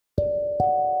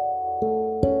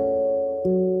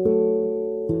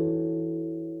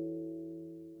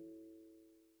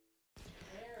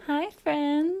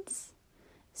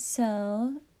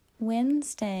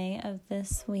Wednesday of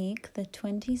this week, the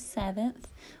 27th,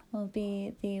 will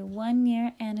be the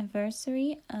 1-year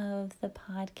anniversary of the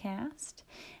podcast.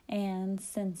 And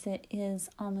since it is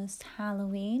almost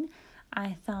Halloween,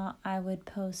 I thought I would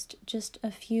post just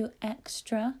a few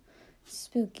extra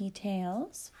spooky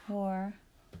tales for,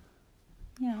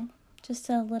 just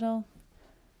a little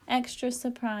extra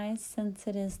surprise since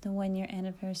it is the 1-year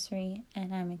anniversary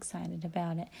and I'm excited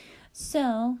about it.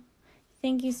 So,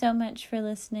 thank you so much for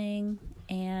listening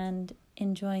and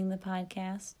enjoying the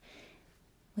podcast.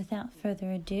 Without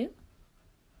further ado,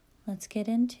 let's get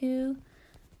into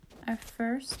our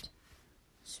first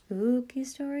spooky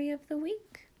story of the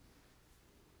week.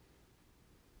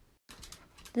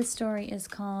 This story is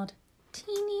called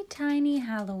Teeny Tiny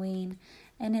Halloween,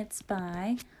 and it's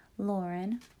by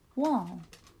Lauren Wall.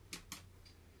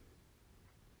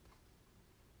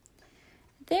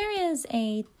 There is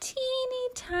a teeny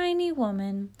tiny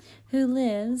woman who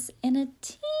lives in a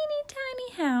teeny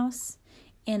tiny house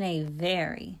in a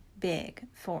very big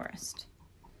forest.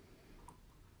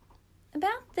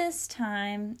 About this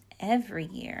time every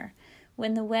year,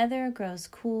 when the weather grows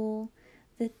cool,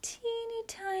 the teeny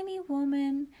tiny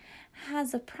woman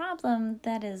has a problem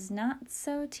that is not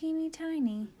so teeny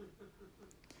tiny.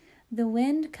 The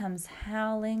wind comes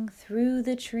howling through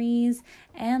the trees,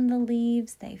 and the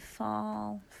leaves, they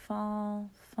fall,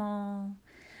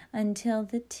 until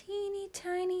the teeny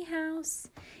tiny house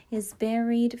is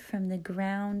buried from the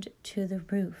ground to the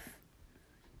roof.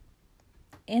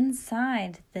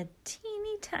 Inside the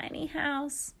teeny tiny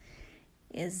house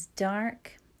is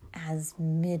dark as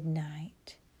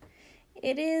midnight.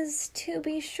 It is, to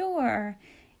be sure,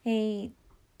 a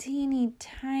teeny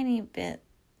tiny bit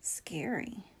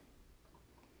scary.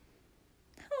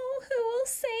 Who will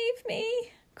save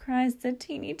me? Cries the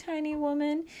teeny tiny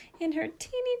woman in her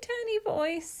teeny tiny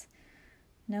voice.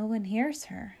 No one hears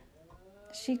her.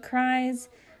 She cries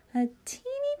a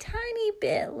teeny tiny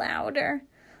bit louder.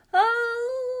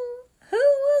 Oh, who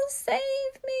will save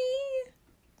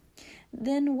me?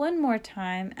 Then one more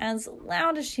time, as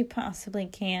loud as she possibly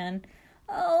can.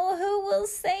 Oh, who will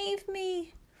save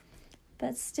me?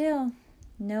 But still,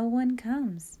 no one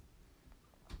comes.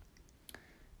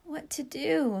 What to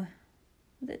do?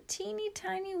 The teeny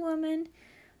tiny woman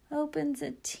opens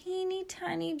a teeny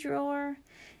tiny drawer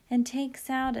and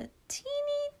takes out a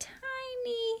teeny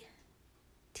tiny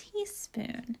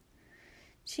teaspoon.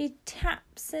 She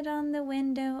taps it on the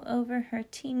window over her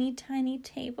teeny tiny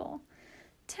table.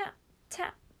 Tap,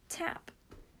 tap, tap.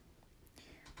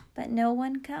 But no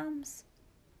one comes.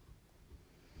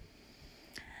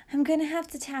 I'm going to have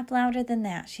to tap louder than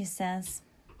that, she says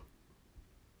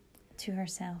to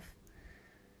herself.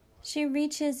 She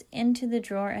reaches into the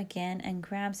drawer again and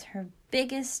grabs her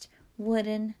biggest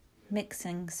wooden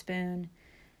mixing spoon.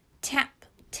 Tap,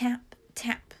 tap,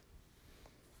 tap.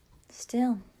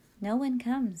 Still, no one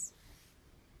comes.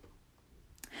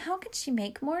 How can she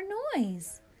make more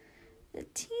noise? The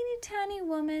teeny tiny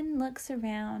woman looks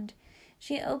around.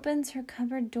 She opens her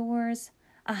cupboard doors.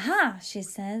 Aha, she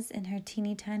says in her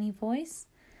teeny tiny voice.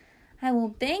 I will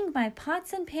bang my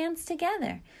pots and pans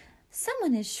together.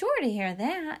 Someone is sure to hear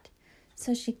that.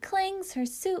 So she clangs her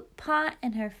soup pot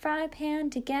and her fry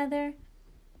pan together,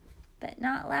 but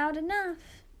not loud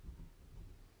enough.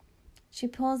 She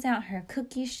pulls out her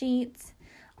cookie sheets,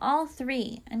 all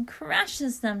three, and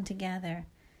crushes them together.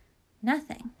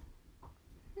 Nothing.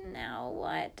 Now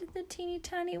what? The teeny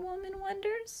tiny woman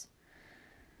wonders.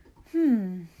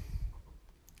 Then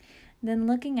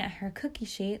looking at her cookie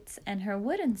sheets and her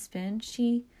wooden spoon,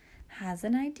 she has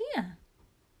an idea.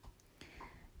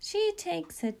 She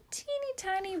takes a teeny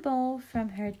tiny bowl from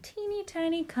her teeny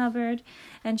tiny cupboard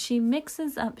and she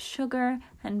mixes up sugar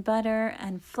and butter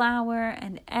and flour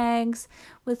and eggs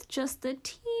with just the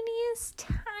tiniest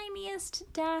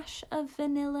dash of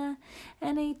vanilla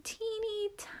and a teeny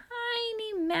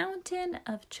tiny mountain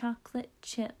of chocolate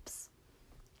chips.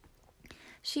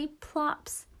 She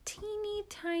plops teeny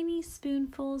tiny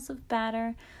spoonfuls of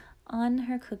batter on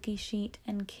her cookie sheet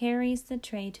and carries the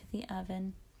tray to the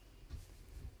oven.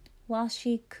 While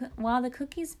the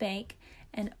cookies bake,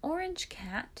 an orange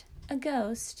cat, a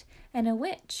ghost, and a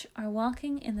witch are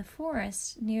walking in the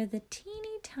forest near the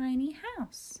teeny tiny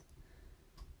house.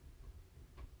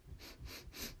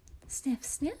 Sniff,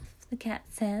 sniff, the cat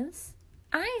says.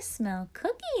 I smell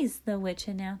cookies, the witch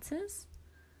announces.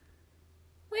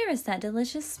 Where is that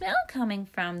delicious smell coming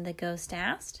from? The ghost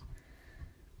asked.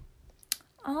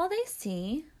 All they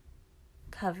see,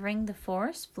 covering the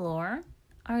forest floor,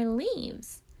 are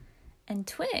leaves and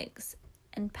twigs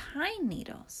and pine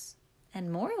needles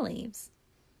and more leaves.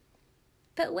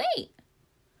 But wait,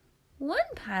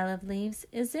 One pile of leaves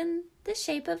is in the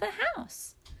shape of a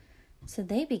house. So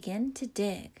they begin to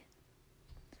dig.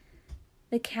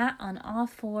 The cat on all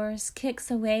fours kicks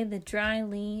away the dry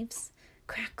leaves.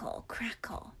 Crackle,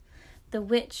 crackle. The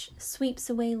witch sweeps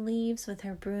away leaves with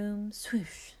her broom.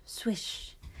 Swoosh,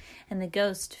 swish. And the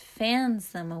ghost fans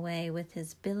them away with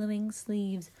his billowing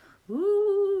sleeves.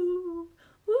 Woo,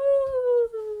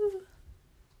 woo.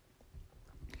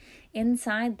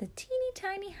 Inside the teeny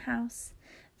tiny house,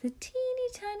 the teeny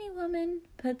tiny woman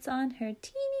puts on her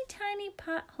teeny tiny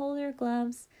pot holder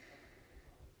gloves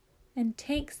and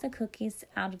takes the cookies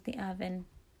out of the oven.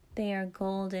 They are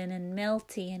golden and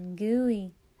melty and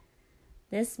gooey.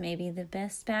 This may be the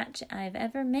best batch I've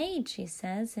ever made, she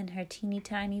says in her teeny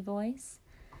tiny voice.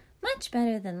 Much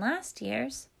better than last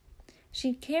year's.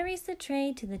 She carries the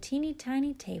tray to the teeny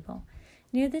tiny table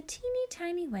near the teeny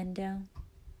tiny window.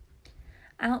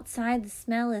 Outside, the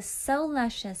smell is so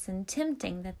luscious and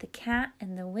tempting that the cat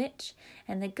and the witch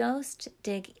and the ghost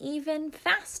dig even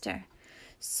faster.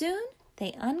 Soon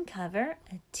they uncover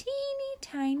a teeny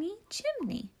tiny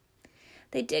chimney.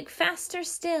 They dig faster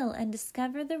still and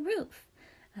discover the roof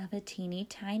of a teeny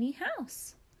tiny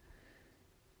house.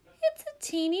 It's a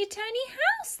teeny tiny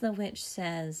house, the witch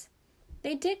says.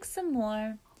 They dig some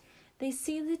more. They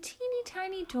see the teeny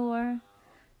tiny door,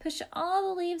 push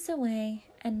all the leaves away,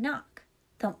 and knock.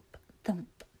 Thump,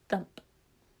 thump, thump.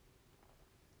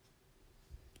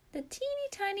 The teeny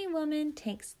tiny woman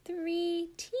takes 3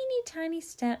 teeny tiny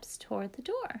steps toward the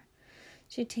door.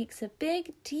 She takes a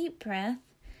big, deep breath,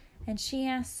 and she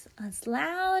asks as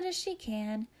loud as she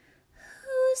can,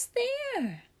 "Who's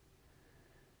there?"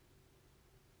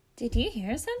 "Did you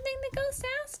hear something?" the ghost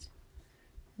asked.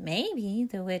 "Maybe,"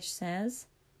 the witch says.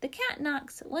 The cat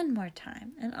knocks one more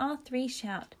time, and all 3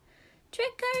 shout,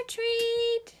 "Trick or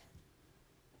treat!"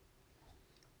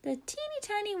 The teeny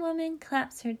tiny woman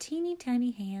claps her teeny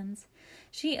tiny hands.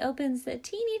 She opens the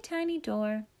teeny tiny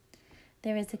door.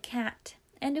 There is a cat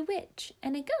and a witch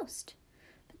and a ghost,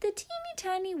 but the teeny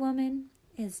tiny woman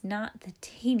is not the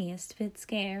teeniest bit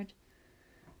scared.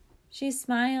 She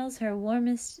smiles her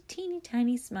warmest teeny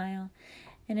tiny smile,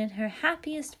 and in her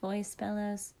happiest voice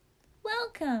bellows,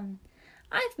 "Welcome!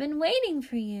 I've been waiting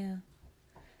for you."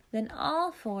 Then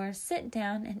all 4 sit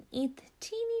down and eat the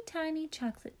teeny tiny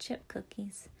chocolate chip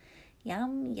cookies.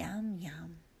 Yum, yum,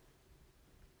 yum.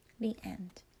 The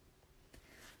end.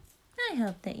 I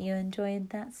hope that you enjoyed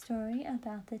that story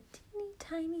about the teeny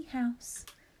tiny house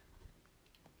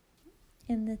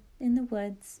in the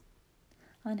woods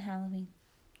on Halloween.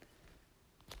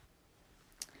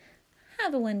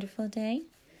 Have a wonderful day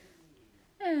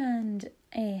and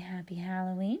a happy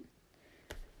Halloween.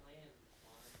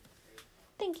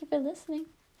 Thank you for listening.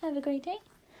 Have a great day.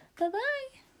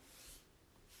 Bye-bye.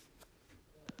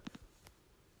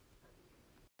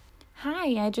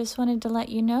 Hi, I just wanted to let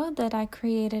you know that I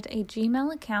created a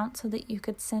Gmail account so that you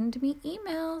could send me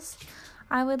emails.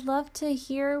 I would love to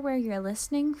hear where you're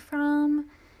listening from.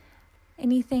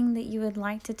 Anything that you would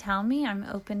like to tell me, I'm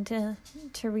open to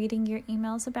reading your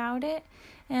emails about it.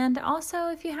 And also,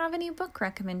 if you have any book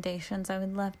recommendations, I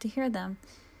would love to hear them.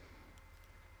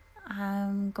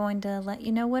 I'm going to let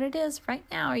you know what it is right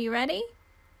now. Are you ready?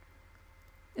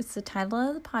 It's the title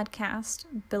of the podcast,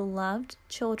 Beloved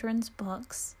Children's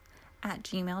Books at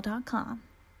gmail.com.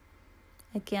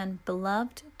 Again,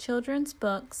 Beloved Children's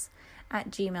Books at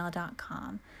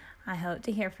gmail.com. I hope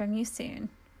to hear from you soon.